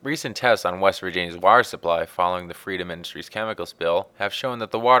Recent tests on West Virginia's water supply following the Freedom Industries chemical spill have shown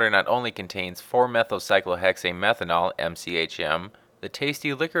that the water not only contains 4-methylcyclohexane-methanol (MCHM), the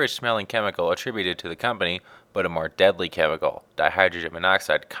tasty licorice-smelling chemical attributed to the company, but a more deadly chemical, dihydrogen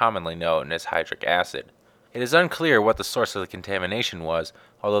monoxide commonly known as hydric acid. It is unclear what the source of the contamination was,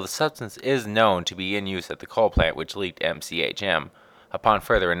 although the substance is known to be in use at the coal plant which leaked MCHM. Upon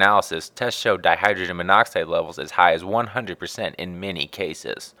further analysis, tests showed dihydrogen monoxide levels as high as 100% in many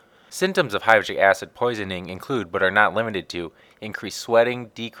cases. Symptoms of hydric acid poisoning include, but are not limited to, increased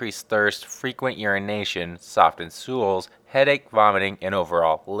sweating, decreased thirst, frequent urination, softened stools, headache, vomiting, and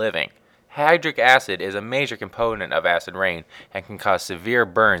overall living. Hydric acid is a major component of acid rain and can cause severe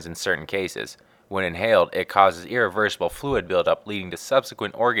burns in certain cases. When inhaled, it causes irreversible fluid buildup leading to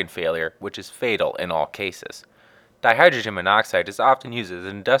subsequent organ failure, which is fatal in all cases. Dihydrogen monoxide is often used as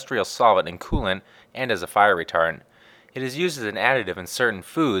an industrial solvent and coolant and as a fire retardant. It is used as an additive in certain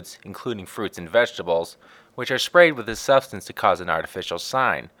foods, including fruits and vegetables, which are sprayed with this substance to cause an artificial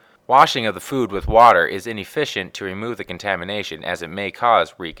shine. Washing of the food with water is inefficient to remove the contamination as it may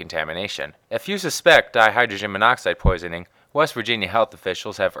cause recontamination. If you suspect dihydrogen monoxide poisoning, West Virginia health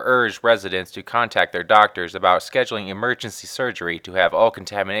officials have urged residents to contact their doctors about scheduling emergency surgery to have all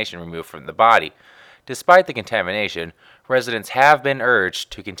contamination removed from the body. Despite the contamination, residents have been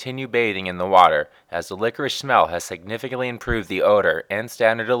urged to continue bathing in the water, as the licorice smell has significantly improved the odor and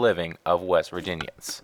standard of living of West Virginians.